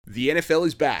The NFL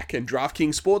is back, and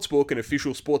DraftKings Sportsbook, an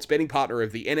official sports betting partner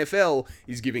of the NFL,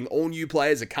 is giving all new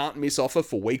players a can't-miss offer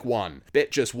for Week 1.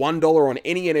 Bet just $1 on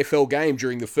any NFL game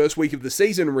during the first week of the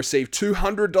season and receive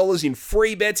 $200 in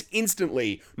free bets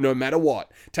instantly, no matter what.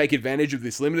 Take advantage of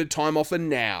this limited time offer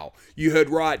now. You heard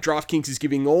right, DraftKings is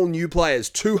giving all new players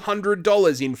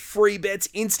 $200 in free bets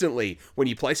instantly when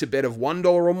you place a bet of $1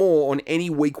 or more on any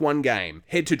Week 1 game.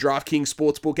 Head to DraftKings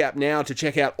Sportsbook app now to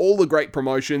check out all the great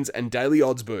promotions and daily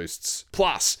odds boosts.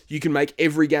 Plus, you can make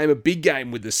every game a big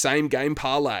game with the same game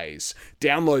parlays.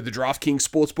 Download the DraftKings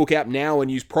Sportsbook app now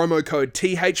and use promo code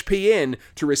THPN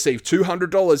to receive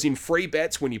 $200 in free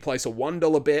bets when you place a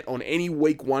 $1 bet on any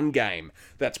Week 1 game.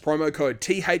 That's promo code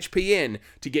THPN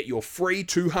to get your free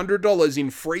 $200 in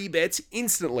free bets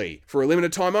instantly. For a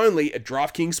limited time only at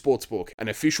DraftKings Sportsbook, an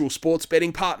official sports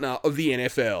betting partner of the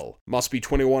NFL. Must be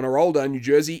 21 or older, New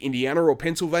Jersey, Indiana, or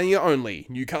Pennsylvania only.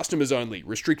 New customers only.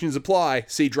 Restrictions apply.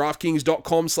 See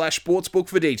DraftKings.com/sportsbook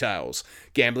for details.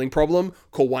 Gambling problem?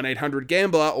 Call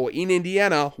 1-800-GAMBLER or in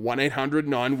Indiana,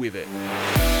 1-800-9-WITH-IT.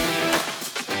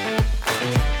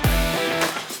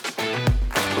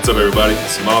 What's up, everybody?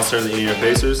 It's Miles Turner, the Indiana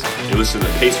Pacers. You're listening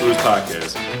to the Paceroos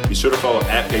Podcast. Be sure to follow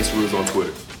 @Paceroos on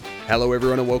Twitter. Hello,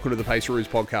 everyone, and welcome to the Paceroos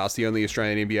Podcast, the only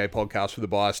Australian NBA podcast with a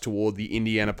bias toward the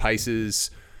Indiana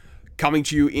Pacers. Coming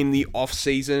to you in the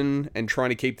off-season and trying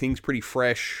to keep things pretty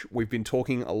fresh. We've been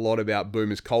talking a lot about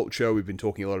Boomers culture. We've been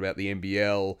talking a lot about the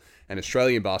NBL and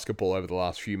Australian basketball over the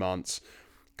last few months,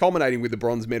 culminating with the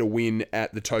bronze medal win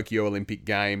at the Tokyo Olympic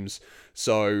Games.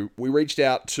 So we reached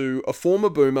out to a former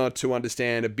Boomer to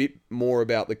understand a bit more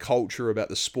about the culture, about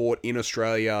the sport in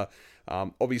Australia.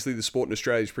 Obviously, the sport in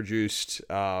Australia is produced.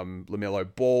 LaMelo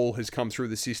Ball has come through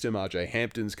the system. RJ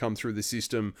Hampton's come through the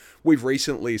system. We've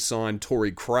recently signed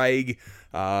Torrey Craig,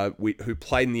 who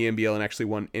played in the NBL and actually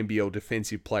won NBL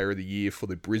Defensive Player of the Year for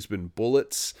the Brisbane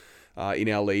Bullets in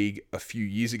our league a few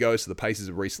years ago. So the Pacers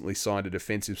have recently signed a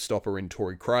defensive stopper in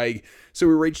Torrey Craig. So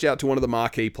we reached out to one of the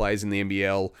marquee players in the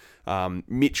NBL,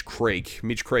 Mitch Creek.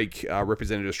 Mitch Creek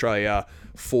represented Australia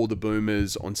for the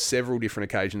Boomers on several different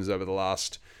occasions over the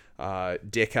last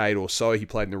decade or so. He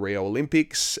played in the Rio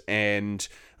Olympics, and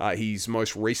he's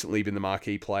most recently been the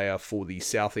marquee player for the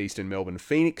Southeastern Melbourne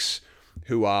Phoenix,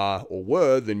 who are, or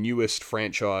were, the newest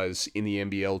franchise in the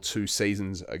NBL 2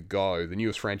 seasons ago. The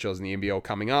newest franchise in the NBL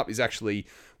coming up is actually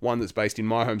one that's based in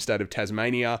my home state of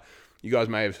Tasmania. You guys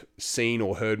may have seen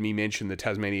or heard me mention the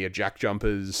Tasmania Jack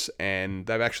Jumpers, and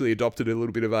they've actually adopted a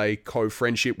little bit of a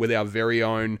co-friendship with our very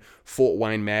own Fort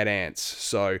Wayne Mad Ants.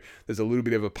 So there's a little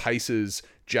bit of a Pacers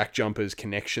Jack Jumpers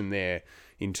connection there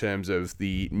in terms of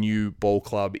the new ball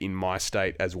club in my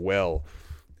state as well.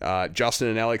 Justin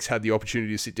and Alex had the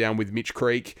opportunity to sit down with Mitch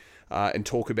Creek and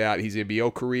talk about his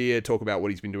NBL career, talk about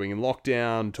what he's been doing in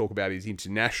lockdown, talk about his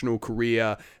international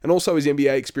career, and also his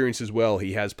NBA experience as well.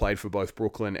 He has played for both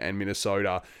Brooklyn and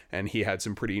Minnesota, and he had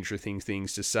some pretty interesting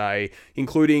things to say,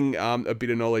 including a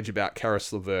bit of knowledge about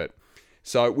Caris LeVert.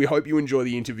 So we hope you enjoy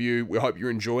the interview. We hope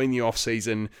you're enjoying the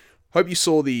off-season. Hope you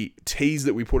saw the tease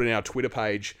that we put in our Twitter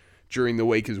page during the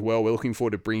week as well. We're looking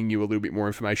forward to bringing you a little bit more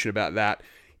information about that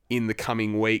in the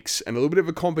coming weeks, and a little bit of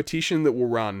a competition that will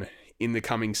run in the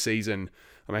coming season.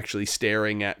 I'm actually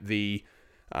staring at the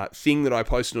thing that I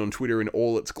posted on Twitter in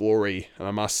all its glory, and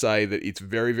I must say that it's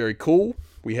very, very cool.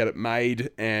 We had it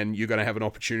made, and you're going to have an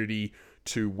opportunity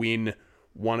to win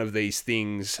one of these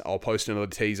things. I'll post another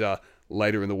teaser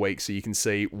later in the week so you can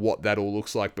see what that all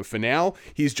looks like. But for now,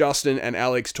 here's Justin and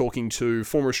Alex talking to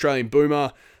former Australian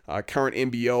Boomer, current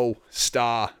NBL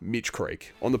star Mitch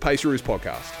Creek on the Paceroos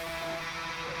Podcast.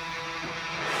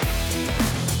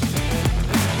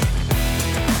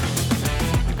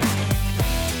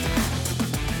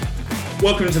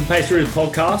 Welcome to the Paceroos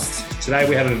Podcast. Today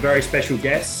we have a very special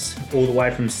guest all the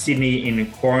way from Sydney in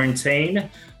quarantine,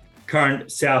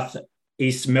 current South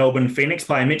East Melbourne Phoenix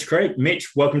player Mitch Creek.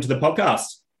 Mitch, welcome to the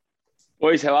podcast.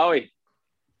 Boys, how are we?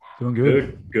 Doing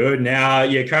good. Good. Now,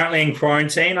 you're currently in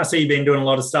quarantine. I see you've been doing a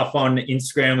lot of stuff on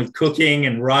Instagram with cooking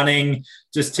and running.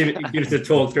 Just to give us a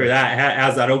talk through that.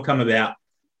 How's that all come about?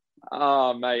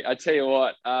 Oh, mate, I tell you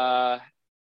what. I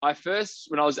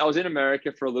was in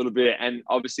America for a little bit, and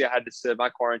obviously I had to serve my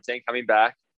quarantine coming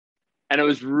back. And it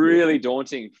was really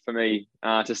daunting for me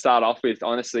to start off with,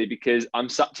 honestly, because I'm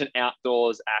such an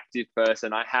outdoors active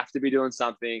person. I have to be doing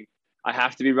something. I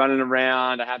have to be running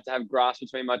around. I have to have grass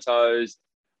between my toes.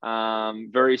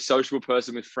 Very sociable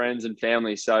person with friends and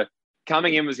family. So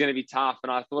coming in was going to be tough,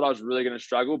 and I thought I was really going to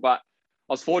struggle. But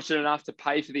I was fortunate enough to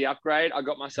pay for the upgrade. I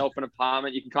got myself an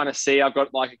apartment. You can kind of see I've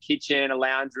got like a kitchen, a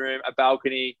lounge room, a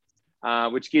balcony.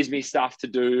 which gives me stuff to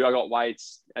do. I got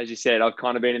weights. As you said, I've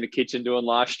kind of been in the kitchen doing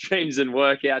live streams and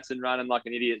workouts and running like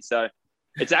an idiot. So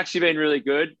it's actually been really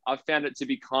good. I've found it to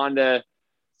be kind of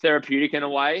therapeutic in a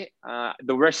way.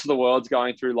 The rest of the world's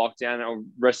going through lockdown, or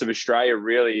rest of Australia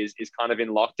really is kind of in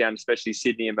lockdown, especially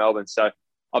Sydney and Melbourne. So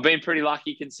I've been pretty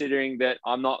lucky considering that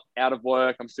I'm not out of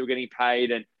work. I'm still getting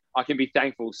paid and I can be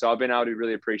thankful. So I've been able to be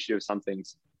really appreciative of some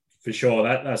things. For sure.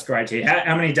 That's great to hear.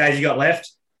 How many days you got left?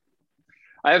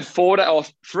 I have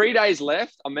 3 days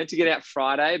left. I'm meant to get out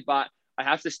Friday, but I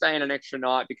have to stay in an extra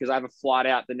night because I have a flight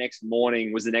out the next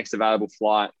morning was the next available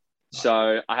flight.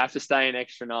 So I have to stay an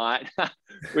extra night,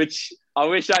 which I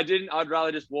wish I didn't. I'd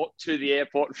rather just walk to the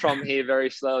airport from here very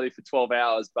slowly for 12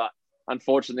 hours. But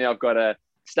unfortunately, I've got to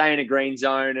stay in a green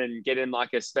zone and get in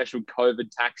like a special COVID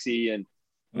taxi and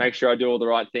make sure I do all the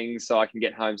right things so I can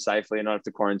get home safely and not have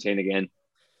to quarantine again.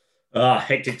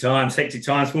 Hectic times.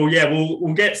 Well, yeah,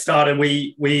 we'll get started.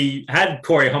 We had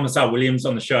Corey Homicide Williams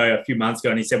on the show a few months ago,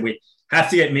 and he said we have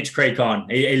to get Mitch Creek on.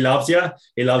 He loves you.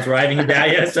 He loves raving about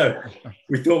you. So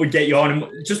we thought we'd get you on.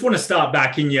 And just want to start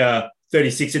back in your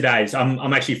 36er days.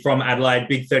 I'm actually from Adelaide,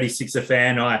 big 36er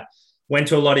fan. I went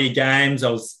to a lot of your games. I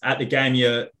was at the game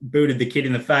you booted the kid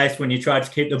in the face when you tried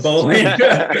to keep the ball in.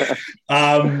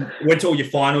 Went to all your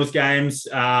finals games.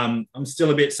 I'm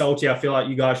still a bit salty. I feel like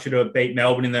you guys should have beat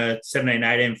Melbourne in the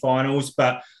 17-18 finals.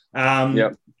 But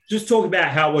just talk about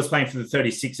how it was playing for the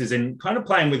 36ers and kind of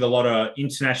playing with a lot of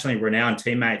internationally renowned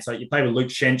teammates. Like you played with Luke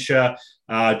Schenscher,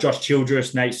 Josh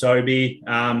Childress, Nate Sobey.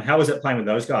 How was it playing with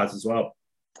those guys as well?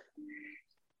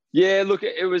 Yeah, look,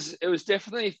 it was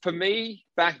definitely, for me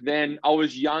back then, I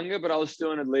was younger, but I was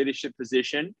still in a leadership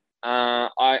position.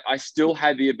 I still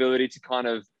had the ability to kind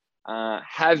of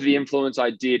have the influence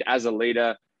I did as a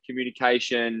leader,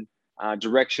 communication,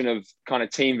 direction of kind of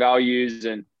team values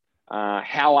and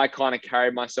how I kind of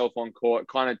carried myself on court,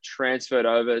 kind of transferred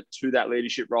over to that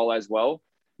leadership role as well.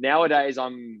 Nowadays,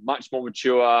 I'm much more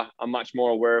mature. I'm much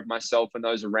more aware of myself and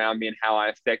those around me and how I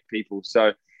affect people.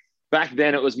 So back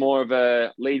then it was more of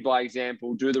a lead by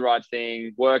example, do the right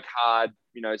thing, work hard,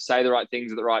 say the right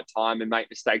things at the right time and make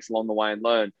mistakes along the way and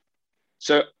learn.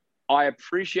 So I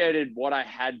appreciated what I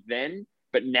had then,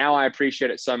 but now I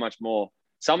appreciate it so much more.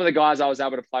 Some of the guys I was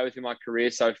able to play with in my career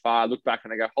so far, I look back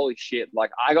and I go, holy shit,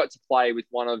 like I got to play with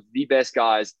one of the best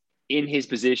guys in his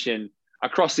position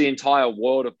across the entire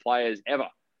world of players ever,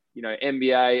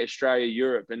 NBA, Australia,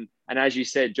 Europe. And as you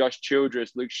said, Josh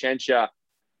Childress, Luke Schenscher,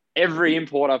 every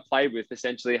import I've played with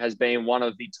essentially has been one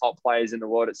of the top players in the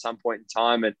world at some point in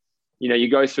time. And, you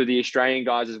go through the Australian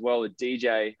guys as well with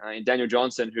DJ and Daniel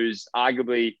Johnson, who's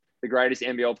arguably the greatest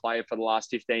NBL player for the last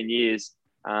 15 years.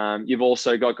 You've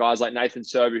also got guys like Nathan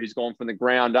Serber, who's gone from the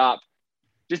ground up,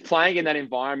 just playing in that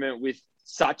environment with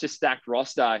such a stacked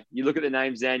roster. You look at the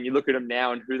names then, you look at them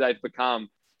now and who they've become.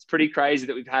 It's pretty crazy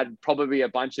that we've had probably a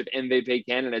bunch of MVP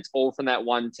candidates all from that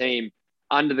one team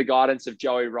under the guidance of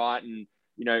Joey Wright and,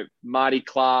 Marty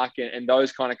Clark and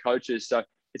those kind of coaches. So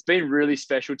it's been really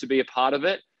special to be a part of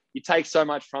it. You take so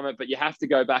much from it, but you have to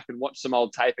go back and watch some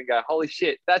old tape and go, holy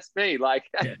shit, that's me. Like,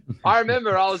 yeah. I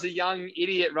remember I was a young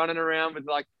idiot running around with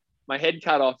like my head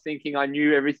cut off thinking I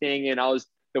knew everything and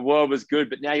the world was good.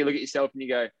 But now you look at yourself and you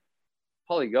go,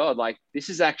 holy God, like this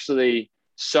is actually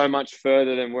so much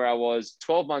further than where I was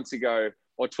 12 months ago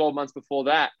or 12 months before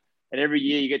that. And every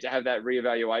year you get to have that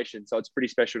reevaluation. So it's pretty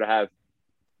special to have.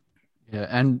 Yeah,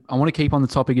 and I want to keep on the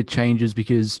topic of changes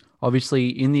because obviously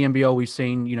in the NBL we've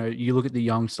seen, you look at the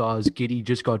young stars, Giddey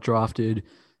just got drafted,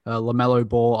 LaMelo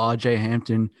Ball, RJ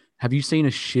Hampton. Have you seen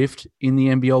a shift in the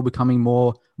NBL becoming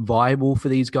more viable for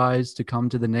these guys to come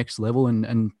to the next level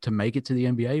and to make it to the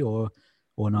NBA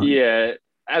or not? Yeah,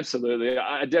 absolutely.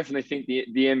 I definitely think the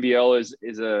NBL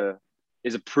is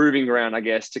a proving ground, I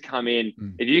guess, to come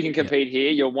in. If you can compete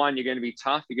here, you're going to be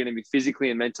tough, you're going to be physically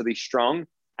and mentally strong.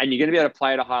 And you're going to be able to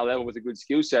play at a high level with a good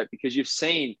skill set because you've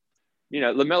seen,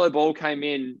 LaMelo Ball came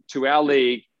in to our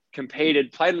league,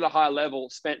 competed, played at a high level,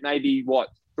 spent maybe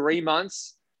 3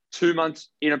 months, 2 months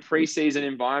in a preseason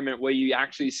environment where you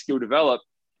actually skill develop.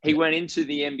 He went into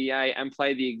the NBA and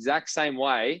played the exact same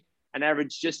way and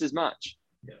averaged just as much.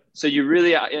 Yeah. So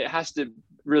it has to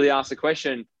really ask the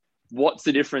question, what's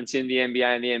the difference in the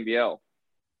NBA and the NBL?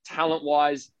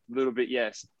 Talent-wise, a little bit,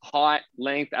 yes. Height,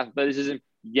 length, athleticism,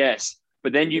 yes.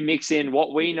 But then you mix in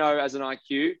what we know as an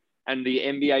IQ and the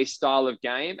NBA style of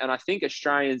game. And I think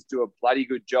Australians do a bloody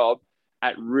good job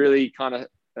at really kind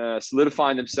of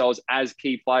solidifying themselves as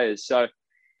key players. So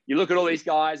you look at all these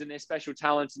guys and their special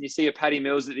talents and you see a Patty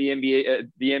Mills at the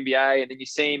NBA, and then you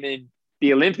see him in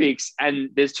the Olympics and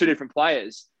there's two different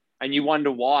players. and you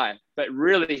wonder why. But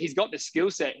really, he's got the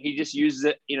skill set. He just uses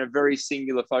it in a very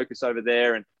singular focus over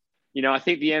there. And, I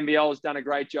think the NBL has done a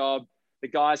great job. The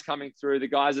guys coming through, the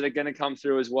guys that are going to come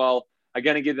through as well, are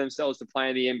going to give themselves to play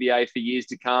in the NBA for years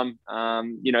to come.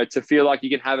 To feel like you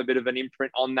can have a bit of an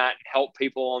imprint on that, help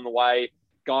people on the way,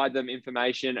 guide them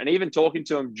information, and even talking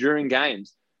to them during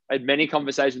games. I had many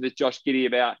conversations with Josh Giddey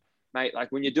about, mate,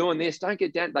 like when you're doing this, don't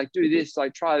get down, like do this,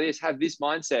 like try this, have this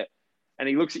mindset. And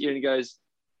he looks at you and he goes,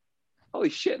 holy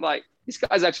shit, like this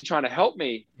guy's actually trying to help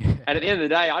me. And at the end of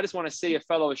the day, I just want to see a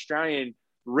fellow Australian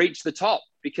reach the top,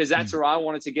 because that's where I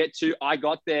wanted to get to. I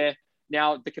got there.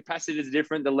 Now the capacity is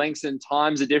different, the lengths and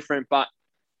times are different, but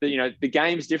the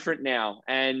game's different now.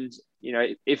 And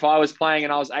if I was playing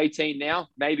and I was 18 now,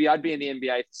 maybe I'd be in the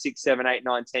NBA for 6, 7, 8,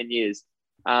 9, 10 years.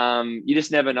 You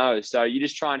just never know. So you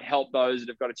just try and help those that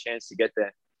have got a chance to get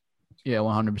there. Yeah,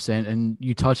 100%. And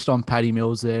you touched on Patty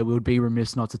Mills there. We would be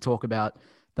remiss not to talk about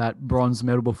that bronze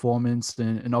medal performance.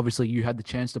 And obviously you had the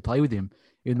chance to play with him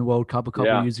in the World Cup a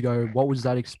couple of years ago. What was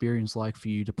that experience like for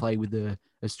you to play with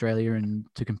Australia and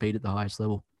to compete at the highest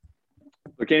level?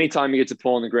 Look, anytime you get to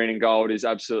pull on the green and gold is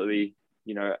absolutely,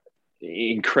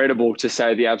 incredible, to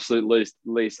say the absolute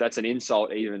least. That's an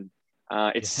insult even.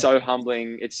 It's so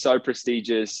humbling. It's so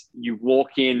prestigious. You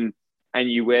walk in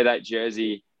and you wear that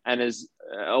jersey, and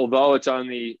although it's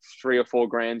only 3 or 4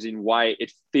 grams in weight,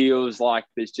 it feels like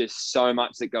there's just so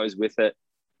much that goes with it.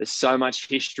 There's so much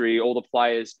history, all the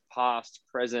players, past,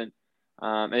 present,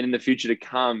 and in the future to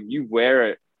come. You wear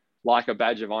it like a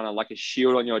badge of honor, like a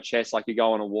shield on your chest, like you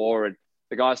go on a war. And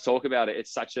the guys talk about it.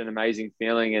 It's such an amazing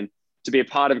feeling. And to be a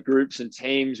part of groups and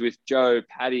teams with Joe,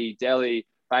 Paddy, Delhi,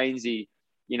 Bainesy,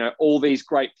 all these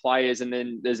great players. And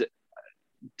then there's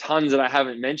tons that I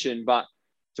haven't mentioned, but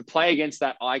to play against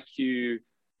that IQ,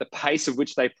 the pace of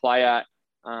which they play at,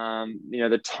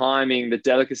 the timing, the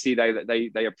delicacy,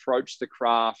 they approach the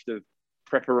craft of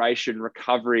preparation,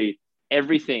 recovery,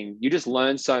 everything. You just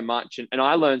learn so much. And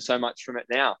I learn so much from it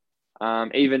now.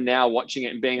 Even now, watching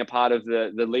it and being a part of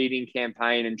the leading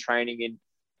campaign and training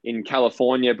in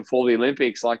California before the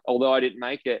Olympics, like, although I didn't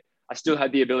make it, I still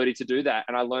had the ability to do that.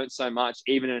 And I learned so much,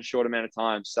 even in a short amount of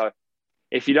time. So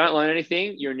if you don't learn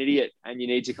anything, you're an idiot, and you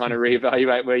need to kind of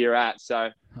reevaluate where you're at. So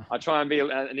I try and be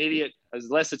an idiot as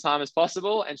less of time as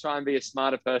possible and try and be a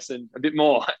smarter person a bit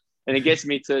more. And it gets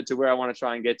me to where I want to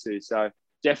try and get to. So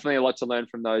definitely a lot to learn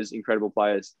from those incredible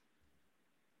players.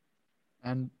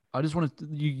 And I just want to,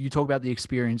 you talk about the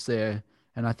experience there.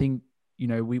 And I think,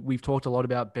 we've talked a lot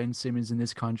about Ben Simmons in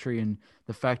this country and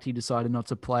the fact he decided not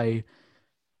to play.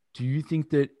 Do you think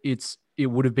that it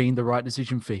would have been the right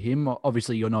decision for him?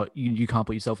 Obviously you can't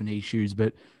put yourself in his shoes,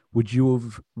 but would you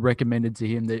have recommended to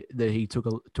him that he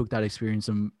took that experience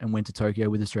and went to Tokyo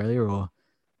with Australia? Or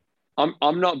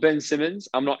I'm not Ben Simmons.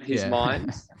 I'm not his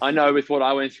mind. I know with what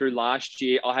I went through last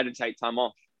year, I had to take time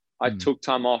off. I took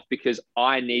time off because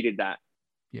I needed that.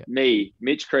 Yeah. Me,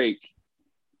 Mitch Creek,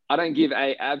 I don't give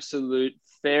a absolute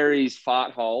fairies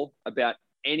fart hole about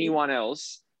anyone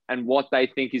else and what they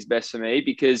think is best for me,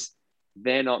 because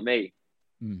they're not me.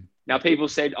 Now, people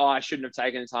said, I shouldn't have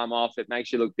taken the time off. It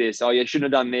makes you look this. Oh, you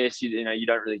shouldn't have done this. You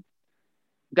don't really.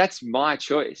 That's my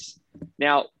choice.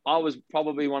 Now, I was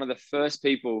probably one of the first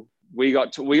people we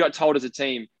got told as a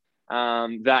team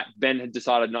that Ben had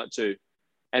decided not to.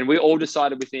 And we all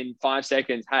decided within 5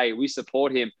 seconds, hey, we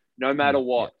support him no matter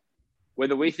what.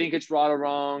 Whether we think it's right or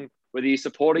wrong, whether you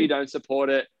support it or you don't support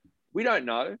it, we don't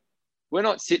know. We're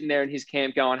not sitting there in his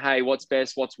camp going, hey, what's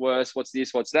best, what's worse, what's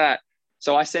this, what's that.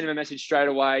 So I sent him a message straight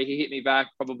away. He hit me back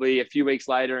probably a few weeks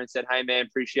later and said, hey, man,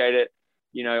 appreciate it.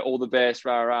 All the best,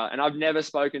 rah, rah. And I've never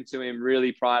spoken to him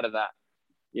really prior to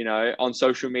that, on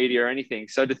social media or anything.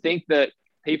 So to think that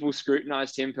people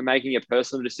scrutinized him for making a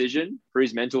personal decision for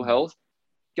his mental health,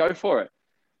 go for it.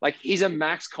 Like, he's a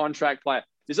max contract player.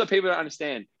 This is what people don't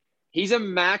understand. He's a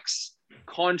max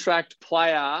contract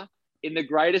player in the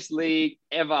greatest league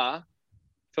ever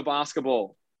for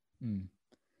basketball.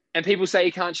 And people say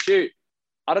he can't shoot.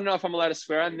 I don't know if I'm allowed to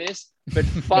swear on this, but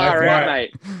fire out,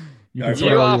 mate.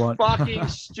 You are fucking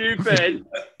stupid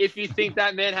if you think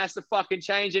that man has to fucking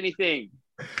change anything.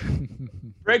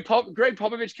 Greg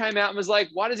Popovich came out and was like,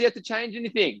 why does he have to change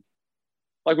anything?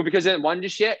 Like, well, because he hasn't won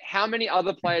just yet. How many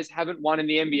other players haven't won in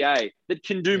the NBA that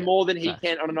can do more than he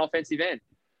can on an offensive end?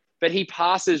 But he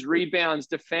passes, rebounds,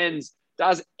 defends,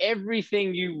 does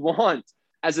everything you want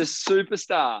as a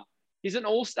superstar. He's an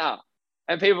all-star.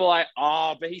 And people are like,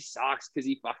 oh, but he sucks because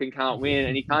he fucking can't win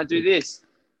and he can't do this.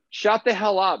 Shut the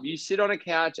hell up. You sit on a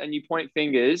couch and you point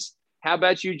fingers. How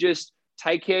about you just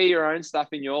take care of your own stuff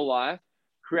in your life,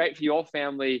 create for your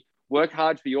family, work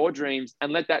hard for your dreams,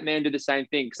 and let that man do the same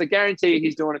thing. Because I guarantee you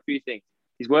he's doing a few things.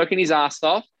 He's working his ass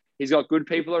off. He's got good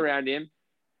people around him.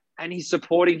 And he's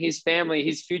supporting his family,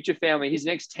 his future family, his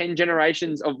next 10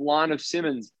 generations of line of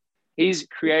Simmons. He's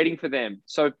creating for them.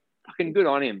 So fucking good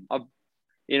on him.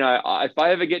 If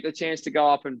I ever get the chance to go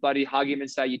up and bloody hug him and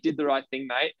say, you did the right thing,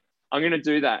 mate, I'm going to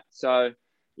do that. So,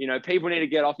 people need to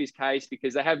get off his case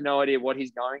because they have no idea what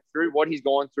he's going through, what he's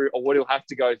gone through, or what he'll have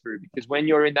to go through. Because when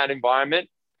you're in that environment,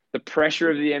 the pressure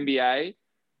of the NBA,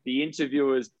 the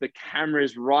interviewers, the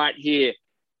cameras right here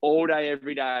all day,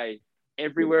 every day,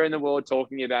 everywhere in the world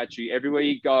talking about you, everywhere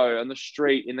you go, on the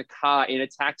street, in the car, in a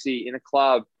taxi, in a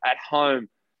club, at home,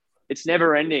 it's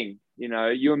never ending.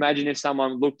 You imagine if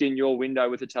someone looked in your window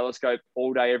with a telescope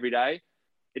all day, every day,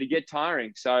 it'd get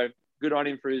tiring. So good on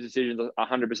him for his decisions.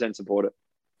 100% support it.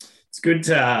 It's good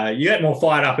to you get more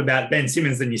fired up about Ben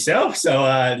Simmons than yourself.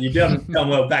 So you've done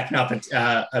well backing up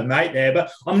a mate there.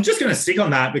 But I'm just going to stick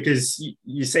on that because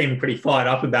you seem pretty fired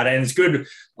up about it. And it's good.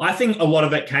 I think a lot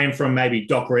of it came from maybe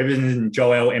Doc Rivers and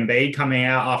Joel Embiid coming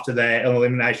out after their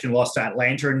elimination loss to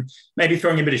Atlanta and maybe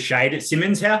throwing a bit of shade at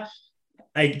Simmons.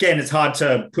 Again, it's hard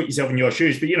to put yourself in your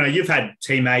shoes, but, you've had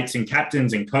teammates and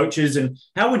captains and coaches. And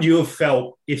how would you have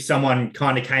felt if someone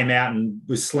kind of came out and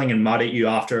was slinging mud at you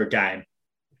after a game?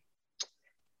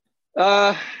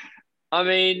 I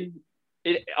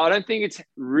don't think it's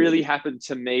really happened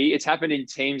to me. It's happened in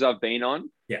teams I've been on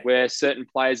where certain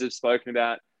players have spoken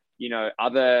about,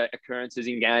 other occurrences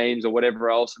in games or whatever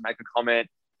else and make a comment.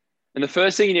 And the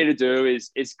first thing you need to do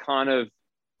is kind of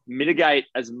mitigate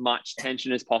as much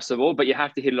tension as possible, but you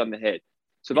have to hit it on the head.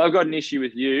 So if I've got an issue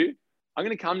with you, I'm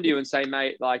going to come to you and say,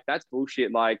 mate, like, that's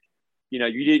bullshit. Like,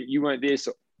 you weren't this,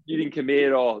 or you didn't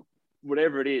commit, or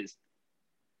whatever it is.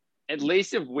 At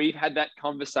least if we've had that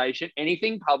conversation,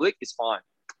 anything public is fine.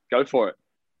 Go for it.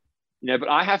 But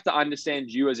I have to understand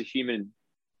you as a human.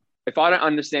 If I don't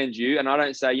understand you and I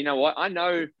don't say, you know what, I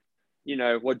know,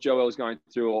 what Joel's going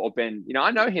through or Ben,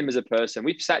 I know him as a person.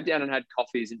 We've sat down and had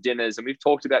coffees and dinners and we've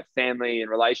talked about family and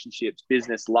relationships,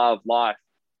 business, love, life.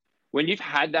 When you've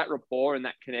had that rapport and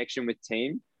that connection with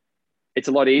team, it's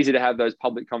a lot easier to have those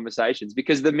public conversations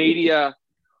because the media,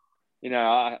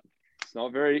 it's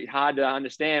not very hard to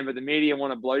understand, but the media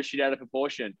want to blow shit out of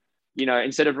proportion.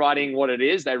 Instead of writing what it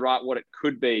is, they write what it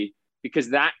could be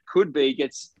because that could be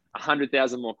gets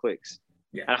 100,000 more clicks.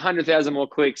 Yeah. And 100,000 more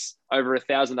clicks over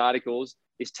 1,000 articles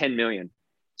is 10 million.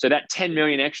 So that 10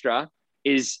 million extra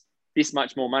is this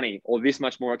much more money or this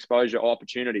much more exposure or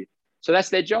opportunity. So that's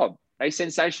their job. They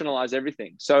sensationalize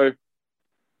everything. So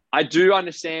I do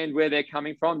understand where they're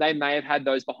coming from. They may have had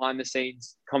those behind the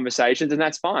scenes conversations and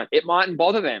that's fine. It mightn't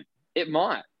bother them. It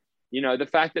might. The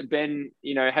fact that Ben,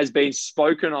 has been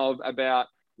spoken of about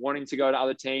wanting to go to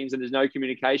other teams and there's no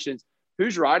communications.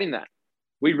 Who's writing that?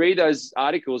 We read those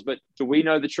articles, but do we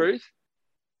know the truth?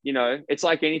 It's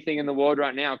like anything in the world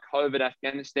right now, COVID,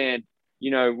 Afghanistan,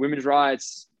 women's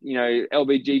rights,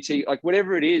 LBGT, like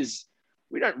whatever it is,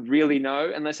 we don't really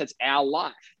know unless that's our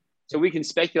life. So we can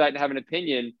speculate and have an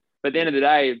opinion, but at the end of the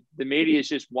day, the media is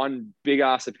just one big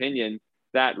ass opinion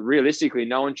that realistically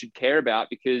no one should care about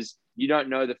because you don't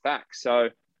know the facts. So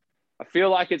I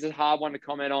feel like it's a hard one to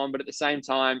comment on, but at the same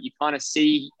time, you kind of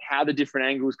see how the different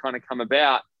angles kind of come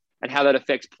about and how that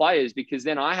affects players, because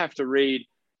then I have to read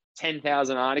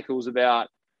 10,000 articles about,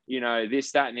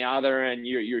 this, that, and the other, and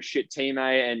you're a shit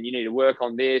teammate and you need to work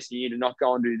on this, you need to not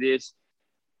go and do this.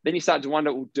 Then you start to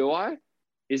wonder, well, do I?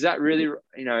 Is that really,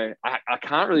 I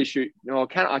can't really shoot. No,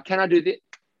 can I do this?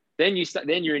 Then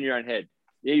you're in your own head.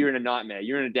 Yeah, you're in a nightmare.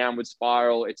 You're in a downward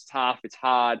spiral. It's tough. It's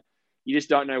hard. You just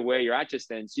don't know where you're at just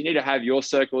then. So you need to have your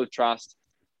circle of trust,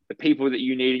 the people that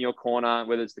you need in your corner,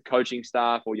 whether it's the coaching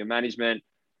staff or your management,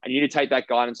 and you need to take that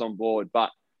guidance on board. But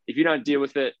if you don't deal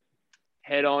with it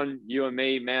head on, you and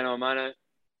me, mano a mano,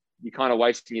 you're kind of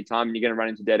wasting your time and you're going to run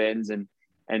into dead ends and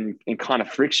kind of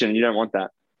friction. You don't want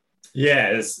that. Yeah,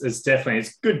 it's definitely,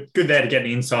 it's good there to get an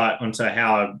insight onto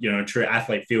how, a true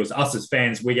athlete feels. Us as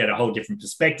fans, we get a whole different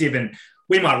perspective and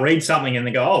we might read something and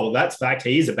they go, oh, well, that's fact.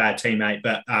 He is a bad teammate,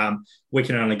 but we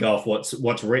can only go off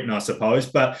what's written, I suppose.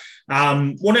 But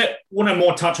want to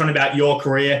more touch on about your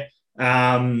career.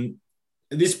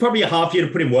 This is probably a hard for you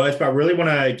to put in words, but I really want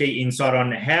to get insight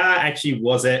on how actually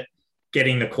was it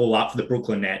getting the call up for the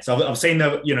Brooklyn Nets. I've seen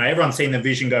everyone's seen the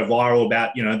vision go viral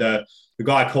about, the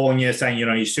guy calling you saying,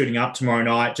 you're shooting up tomorrow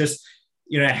night. Just,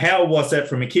 how was it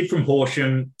from a kid from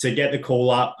Horsham to get the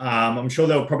call up? I'm sure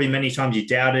there were probably many times you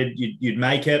doubted you'd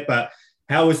make it, but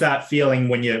how was that feeling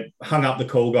when you hung up the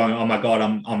call going, oh my God,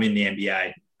 I'm in the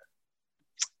NBA?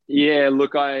 Yeah,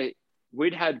 look,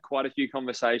 we'd had quite a few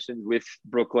conversations with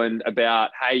Brooklyn about,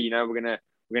 hey, we're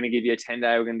We're going to give you a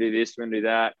 10-day. We're going to do this. We're going to do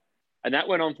that. And that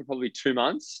went on for probably 2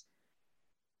 months.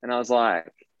 And I was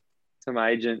like to my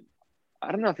agent,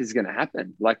 I don't know if this is going to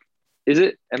happen. Like, is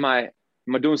it? Am I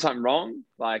doing something wrong?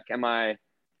 Like,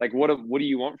 what do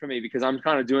you want from me? Because I'm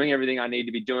kind of doing everything I need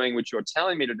to be doing, which you're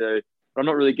telling me to do, but I'm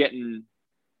not really getting,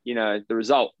 the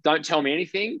result. Don't tell me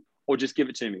anything or just give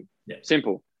it to me. Yeah.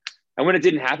 Simple. And when it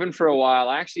didn't happen for a while,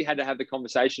 I actually had to have the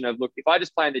conversation of, look, if I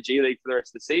just play in the G League for the rest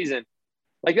of the season,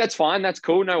 like, that's fine. That's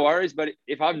cool. No worries. But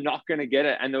if I'm not going to get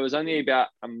it, and there was only about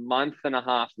a month and a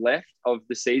half left of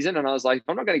the season, and I was like, if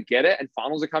I'm not going to get it and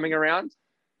finals are coming around,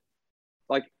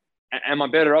 like, am I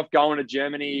better off going to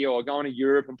Germany or going to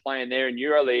Europe and playing there in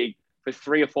EuroLeague for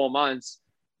 3 or 4 months,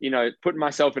 putting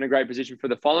myself in a great position for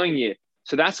the following year?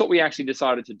 So that's what we actually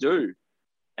decided to do.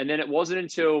 And then it wasn't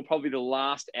until probably the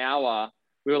last hour,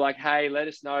 we were like, hey, let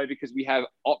us know, because we have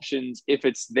options if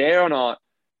it's there or not.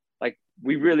 Like,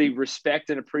 we really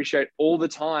respect and appreciate all the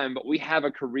time, but we have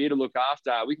a career to look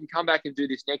after. We can come back and do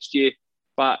this next year,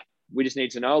 but we just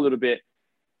need to know a little bit.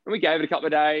 And we gave it a couple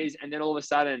of days, and then all of a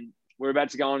sudden we're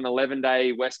about to go on an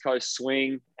 11-day West Coast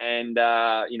swing and,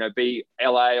 be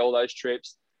LA, all those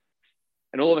trips.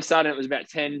 And all of a sudden it was about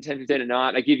 10:15 at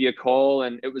night. They give you a call,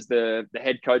 and it was the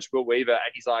head coach, Will Weaver.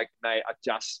 And he's like, mate, I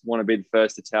just want to be the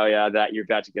first to tell you that you're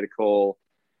about to get a call,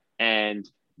 and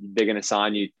they're going to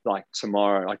sign you like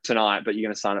tomorrow, like tonight, but you're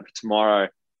going to sign up for tomorrow,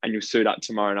 and you'll suit up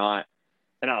tomorrow night.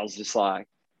 And I was just like,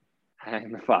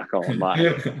 hang the fuck on,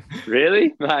 like,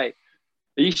 really? Like,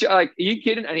 are you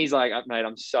kidding? And he's like, mate,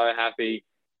 I'm so happy.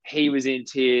 He was in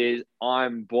tears.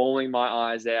 I'm bawling my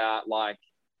eyes out. Like,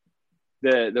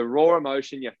 the raw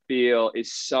emotion you feel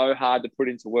is so hard to put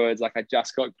into words. Like, I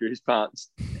just got goosebumps.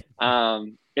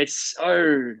 It's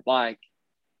so, like,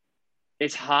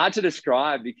 it's hard to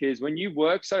describe, because when you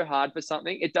work so hard for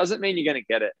something, it doesn't mean you're going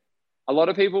to get it. A lot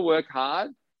of people work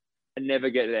hard and never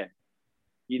get there.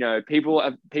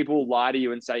 People lie to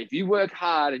you and say, if you work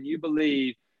hard and you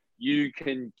believe you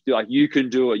can do it,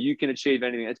 you can achieve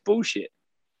anything. It's bullshit.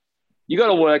 You got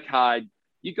to work hard.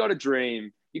 You got to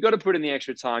dream. You got to put in the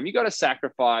extra time. You got to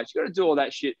sacrifice. You got to do all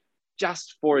that shit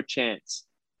just for a chance,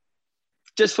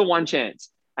 just for one chance.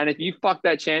 And if you fuck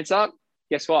that chance up,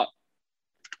 guess what?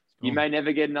 You may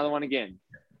never get another one again.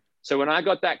 So when I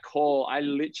got that call, I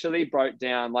literally broke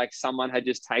down like someone had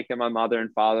just taken my mother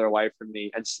and father away from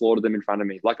me and slaughtered them in front of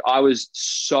me. Like, I was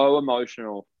so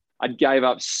emotional. I gave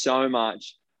up so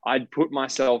much. I'd put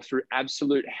myself through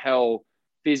absolute hell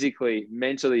physically,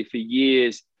 mentally for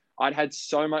years. I'd had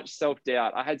so much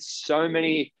self-doubt. I had so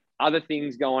many other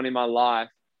things go on in my life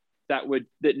that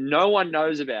no one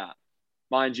knows about,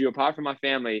 mind you, apart from my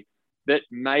family, that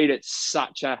made it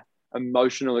such a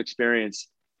emotional experience.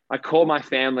 I called my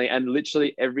family, and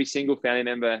literally every single family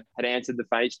member had answered the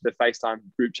FaceTime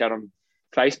group chat on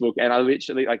Facebook. And I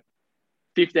literally, like,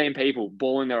 15 people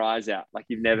bawling their eyes out like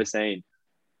you've never seen.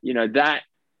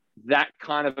 That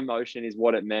kind of emotion is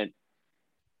what it meant.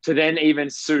 To then even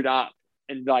suit up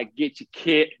and like get your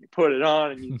kit, put it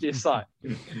on, and you're just like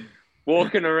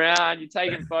walking around, you're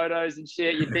taking photos and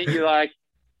shit. You think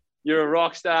you're a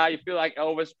rock star. You feel like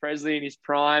Elvis Presley in his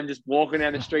prime, just walking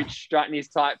down the street, strutting his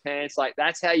tight pants. Like,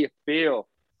 that's how you feel.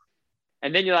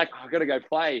 And then you're like, I've got to go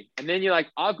play. And then you're like,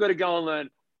 I've got to go and learn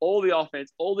all the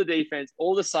offense, all the defense,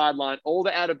 all the sideline, all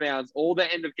the out of bounds, all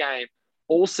the end of game,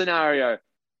 all scenario,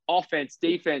 offense,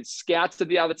 defense, scouts to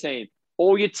the other team,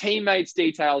 all your teammates'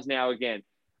 details now again.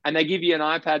 And they give you an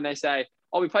iPad and they say,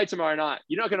 we play tomorrow night.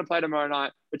 You're not going to play tomorrow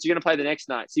night, but you're going to play the next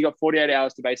night. So you got 48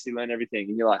 hours to basically learn everything.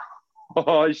 And you're like,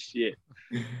 oh, shit.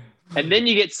 And then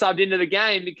you get subbed into the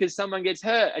game because someone gets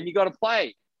hurt and you got to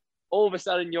play. All of a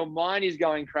sudden, your mind is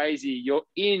going crazy.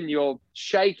 You're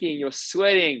shaking, you're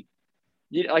sweating.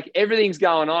 Like, everything's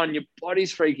going on. Your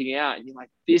body's freaking out. And you're like,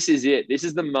 this is it. This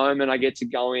is the moment I get to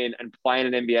go in and play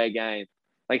in an NBA game.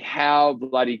 Like, how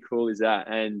bloody cool is that?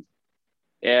 And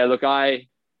yeah, look,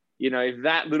 if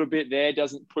that little bit there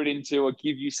doesn't put into or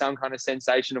give you some kind of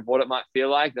sensation of what it might feel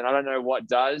like, then I don't know what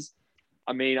does.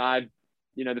 I mean,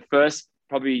 the first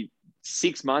probably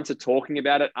 6 months of talking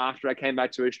about it after I came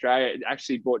back to Australia, it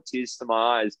actually brought tears to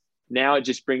my eyes. Now it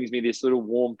just brings me this little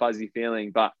warm, fuzzy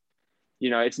feeling. But,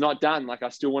 it's not done. Like, I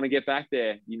still want to get back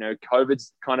there.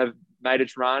 COVID's kind of made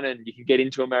its run, and you can get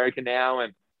into America now,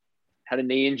 and had a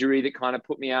knee injury that kind of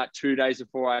put me out 2 days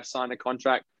before I signed a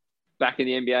contract back in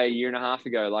the NBA a year and a half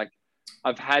ago. Like,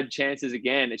 I've had chances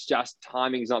again. It's just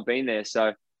timing's not been there.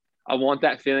 So I want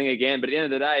that feeling again. But at the end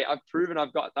of the day, I've proven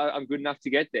I'm good enough to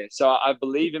get there. So I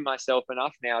believe in myself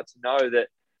enough now to know that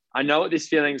I know what this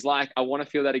feeling's like. I want to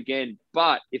feel that again.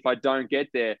 But if I don't get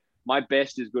there, my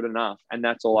best is good enough. And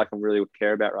that's all I can really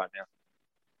care about right now.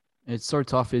 It's so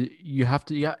tough. You have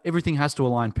to, yeah, everything has to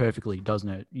align perfectly, doesn't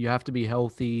it? You have to be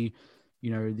healthy.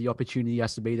 The opportunity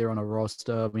has to be there on a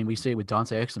roster. I mean, we see it with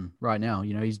Dante Exum right now.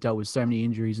 He's dealt with so many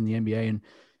injuries in the NBA and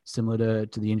similar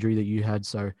to the injury that you had.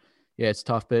 So, yeah, it's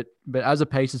tough. But as a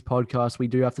Pacers podcast, we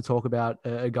do have to talk about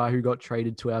a guy who got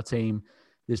traded to our team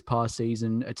this past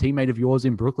season, a teammate of yours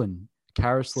in Brooklyn,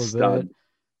 Caris LeVert.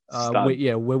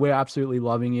 We're absolutely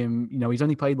loving him. He's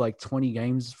only played like 20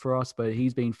 games for us, but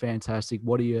he's been fantastic.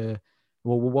 What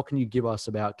can you give us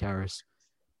about Caris?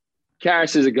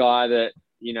 Caris is a guy that,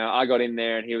 I got in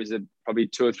there and he was probably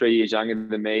 2 or 3 years younger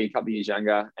than me, a couple of years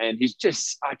younger. And he's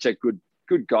just such a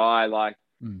good guy, like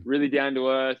really down to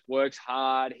earth, works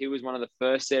hard. He was one of the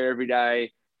first there every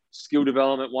day, skill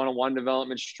development, one-on-one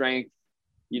development, strength,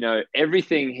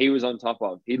 everything he was on top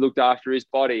of. He looked after his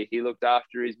body. He looked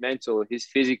after his mental, his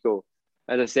physical.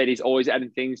 As I said, he's always adding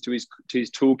things to his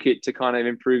toolkit to kind of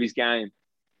improve his game.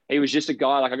 He was just a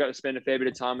guy, like I got to spend a fair bit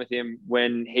of time with him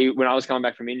when I was coming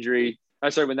back from injury.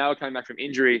 When they were coming back from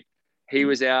injury, he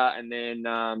was out, and then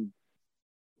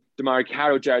Damari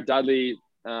Carroll, Jared Dudley,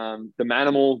 the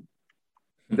Manimal,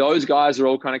 those guys are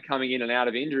all kind of coming in and out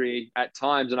of injury at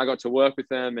times, and I got to work with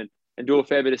them and do a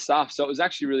fair bit of stuff. So it was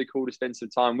actually really cool to spend some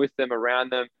time with them,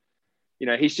 around them.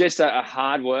 He's just a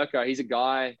hard worker. He's a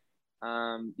guy,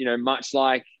 much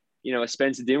like, a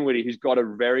Spencer Dinwiddie who's got a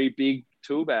very big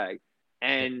tool bag.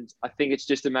 And I think it's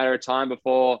just a matter of time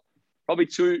before probably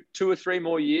two or three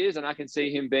more years, and I can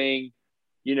see him being,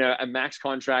 a max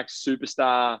contract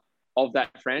superstar of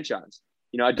that franchise.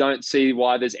 I don't see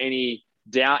why there's any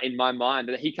doubt in my mind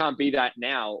that he can't be that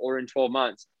now or in 12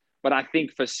 months. But I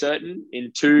think for certain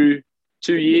in two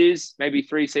years, maybe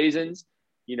 3 seasons,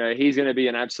 he's going to be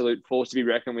an absolute force to be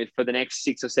reckoned with for the next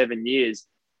 6 or 7 years.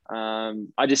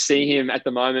 I just see him at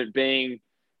the moment being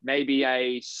maybe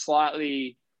a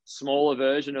slightly smaller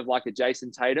version of like a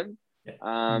Jason Tatum.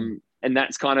 And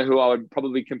that's kind of who I would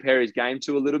probably compare his game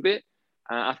to a little bit.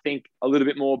 I think a little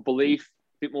bit more belief,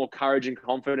 a bit more courage and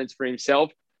confidence for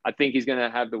himself. I think he's going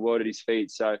to have the world at his feet.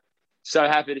 So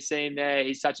happy to see him there.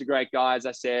 He's such a great guy, as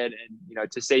I said,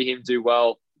 and, to see him do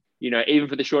well, even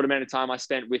for the short amount of time I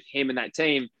spent with him and that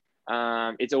team,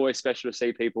 it's always special to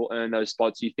see people earn those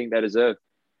spots you think they deserve.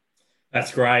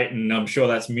 That's great, and I'm sure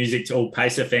that's music to all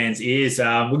Pacer fans' ears.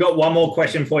 We've got one more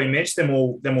question for you, Mitch. Then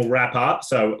we'll wrap up.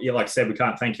 So, like I said, we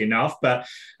can't thank you enough. But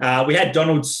we had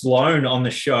Donald Sloan on the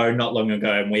show not long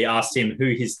ago, and we asked him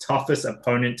who his toughest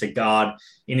opponent to guard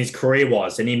in his career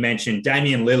was, and he mentioned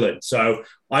Damian Lillard. So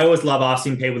I always love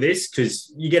asking people this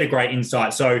because you get a great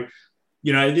insight. So,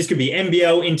 this could be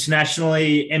NBL,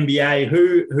 internationally, NBA.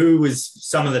 Who was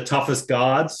some of the toughest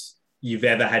toughest players you've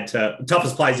ever had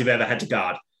to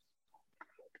guard?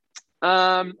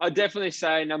 I'd definitely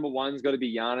say number one's got to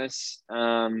be Giannis.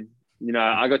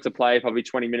 I got to play probably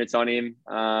 20 minutes on him.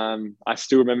 I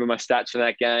still remember my stats for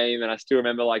that game, and I still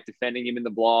remember like defending him in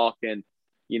the block and,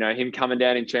 him coming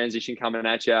down in transition, coming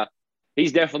at you.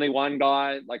 He's definitely one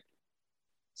guy, like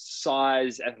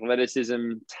size,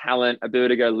 athleticism, talent,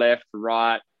 ability to go left,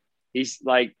 right. He's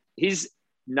like, his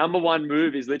number one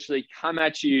move is literally come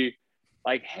at you,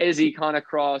 like hezzy kind of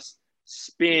cross,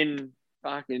 spin,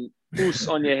 fucking goose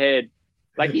on your head.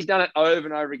 Like he's done it over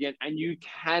and over again, and you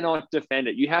cannot defend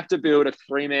it. You have to build a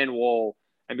 3-man wall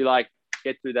and be like,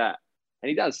 get through that. And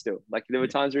he does still. Like there were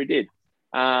times where he did.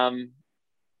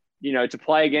 To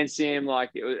play against him, like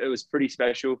it was pretty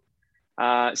special.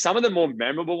 Some of the more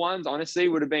memorable ones, honestly,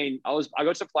 would have been I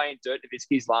got to play in Dirk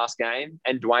Nowitzki's last game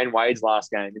and Dwayne Wade's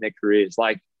last game in their careers.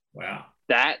 Like, wow,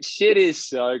 that shit is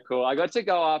so cool. I got to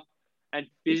go up and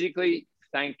physically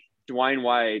thank Dwayne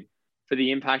Wade for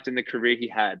the impact and the career he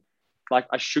had. Like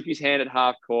I shook his hand at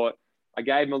half court. I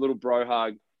gave him a little bro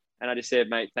hug, and I just said,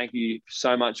 mate, thank you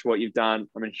so much for what you've done.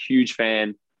 I'm a huge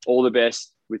fan. All the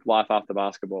best with life after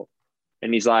basketball.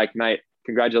 And he's like, mate,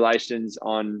 congratulations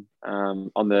on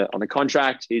the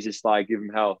contract. He's just like, give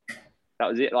him hell. That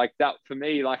was it. Like that for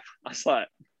me, like I was like,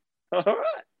 all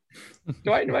right.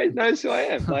 Dwayne Wade knows who I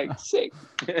am. Like sick.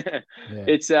 Yeah.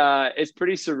 It's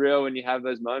pretty surreal when you have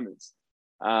those moments.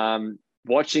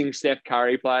 Watching Steph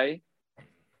Curry play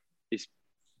is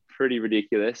pretty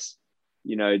ridiculous,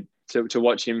 to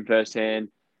watch him firsthand.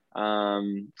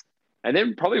 And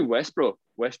then probably Westbrook.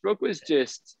 Westbrook was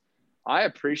just, I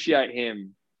appreciate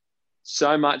him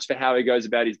so much for how he goes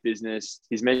about his business.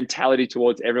 His mentality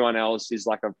towards everyone else is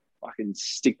like a fucking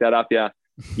stick that up here.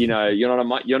 You're not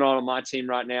on my team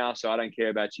right now, so I don't care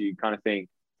about you kind of thing.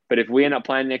 But if we end up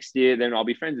playing next year, then I'll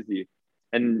be friends with you.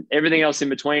 And everything else in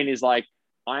between is like,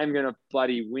 I am going to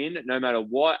bloody win no matter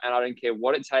what. And I don't care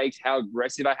what it takes, how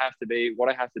aggressive I have to be, what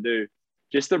I have to do.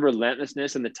 just the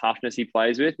relentlessness and the toughness he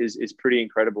plays with is pretty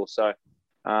incredible. So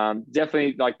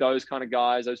definitely like those kind of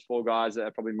guys, those 4 guys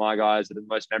are probably my guys that are the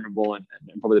most memorable and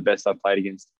probably the best I've played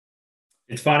against.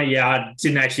 It's funny, I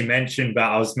didn't actually mention, but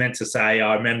I was meant to say,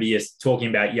 I remember you talking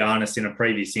about Giannis in a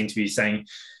previous interview, saying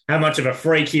how much of a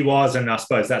freak he was, and I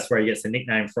suppose that's where he gets the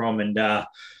nickname from. And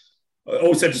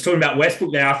also just talking about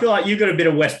Westbrook now, I feel like you've got a bit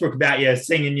of Westbrook about you,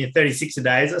 seeing in your 36 a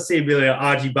days. I see a bit of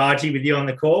argy-bargy with you on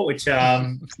the court, which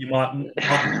you might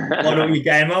model your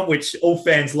game on, which all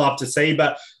fans love to see.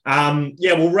 But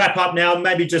we'll wrap up now.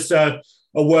 Maybe just a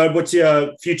word. What's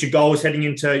your future goals heading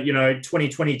into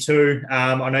 2022?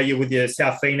 I know you're with your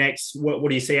South Phoenix. What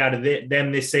do you see out of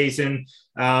them this season?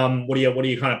 What are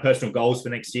your kind of personal goals for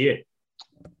next year?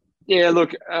 Yeah,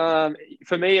 look,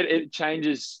 for me it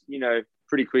changes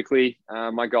pretty quickly.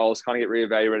 My goals kind of get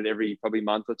reevaluated every probably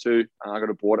month or two. I got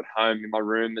a board at home in my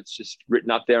room that's just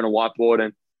written up there on a whiteboard,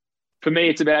 and for me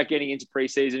it's about getting into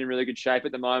preseason in really good shape.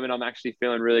 At the moment I'm actually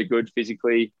feeling really good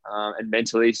physically and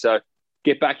mentally, so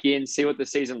get back in, see what the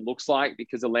season looks like,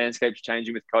 because the landscape's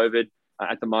changing with COVID.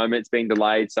 At the moment, it's being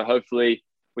delayed. So hopefully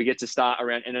we get to start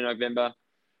around end of November.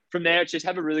 From there, it's just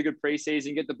have a really good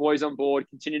preseason, get the boys on board,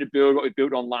 continue to build what we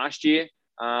built on last year.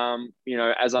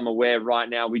 As I'm aware right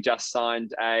now, we just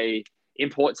signed a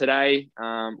import today,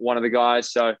 one of the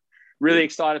guys. So really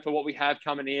excited for what we have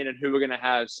coming in and who we're going to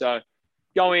have. So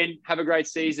go in, have a great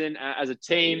season as a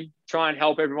team, try and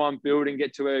help everyone build and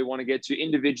get to where we want to get to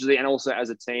individually and also as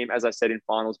a team, as I said, in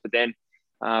finals. But then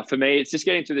for me, it's just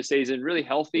getting through the season really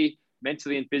healthy,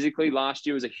 mentally and physically. Last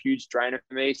year was a huge drainer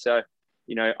for me. So,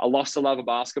 I lost the love of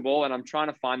basketball and I'm trying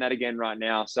to find that again right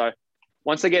now. So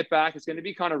once I get back, it's going to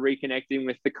be kind of reconnecting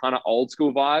with the kind of old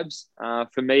school vibes.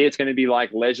 For me, it's going to be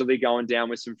like leisurely going down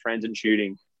with some friends and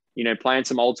shooting. Playing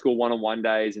some old school one-on-one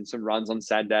days and some runs on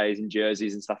Saturdays and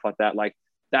jerseys and stuff like that. Like,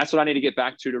 that's what I need to get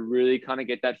back to really kind of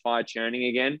get that fire churning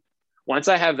again. Once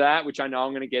I have that, which I know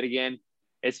I'm going to get again,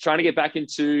 it's trying to get back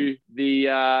into the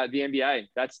NBA.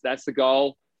 That's the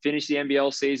goal. Finish the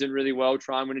NBL season really well,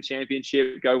 try and win a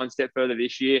championship, go one step further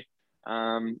this year.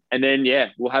 And then,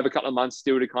 we'll have a couple of months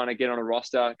still to kind of get on a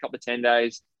roster, a couple of 10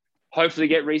 days. Hopefully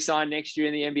get re-signed next year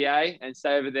in the NBA and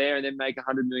stay over there and then make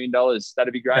 $100 million.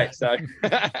 That'd be great. So,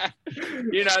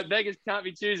 beggars can't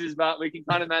be choosers, but we can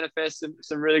kind of manifest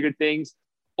some really good things.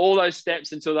 All those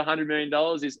steps until the $100 million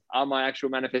are my actual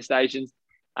manifestations.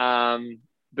 But,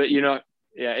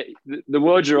 the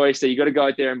world's your oyster. You got to go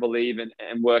out there and believe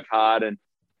and work hard. And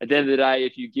at the end of the day,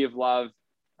 if you give love,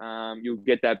 you'll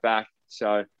get that back.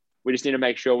 So we just need to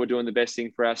make sure we're doing the best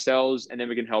thing for ourselves and then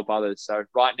we can help others. So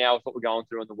right now, with what we're going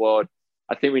through in the world,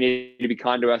 I think we need to be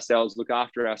kind to ourselves, look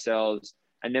after ourselves,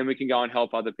 and then we can go and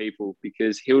help other people,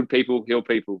 because healed people heal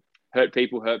people, hurt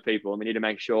people hurt people. And we need to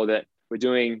make sure that we're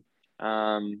doing,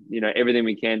 everything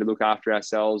we can to look after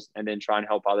ourselves and then try and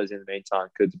help others in the meantime,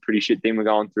 because it's a pretty shit thing we're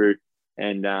going through.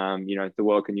 And, the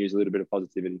world can use a little bit of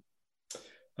positivity.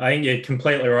 I think you're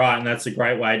completely right, and that's a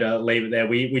great way to leave it there.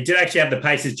 We did actually have the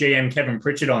Pacers GM Kevin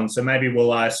Pritchard on, so maybe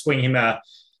we'll swing him a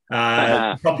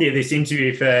copy of this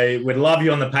interview. We'd love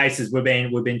you on the Pacers. We've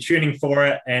been tuning for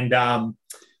it, and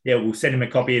we'll send him a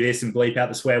copy of this and bleep out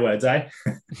the swear words, eh?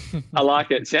 I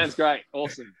like it. Sounds great.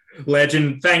 Awesome.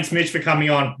 Legend. Thanks, Mitch, for coming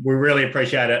on. We really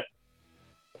appreciate it.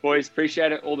 Boys,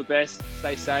 appreciate it. All the best.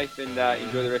 Stay safe and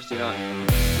enjoy the rest of your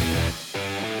night.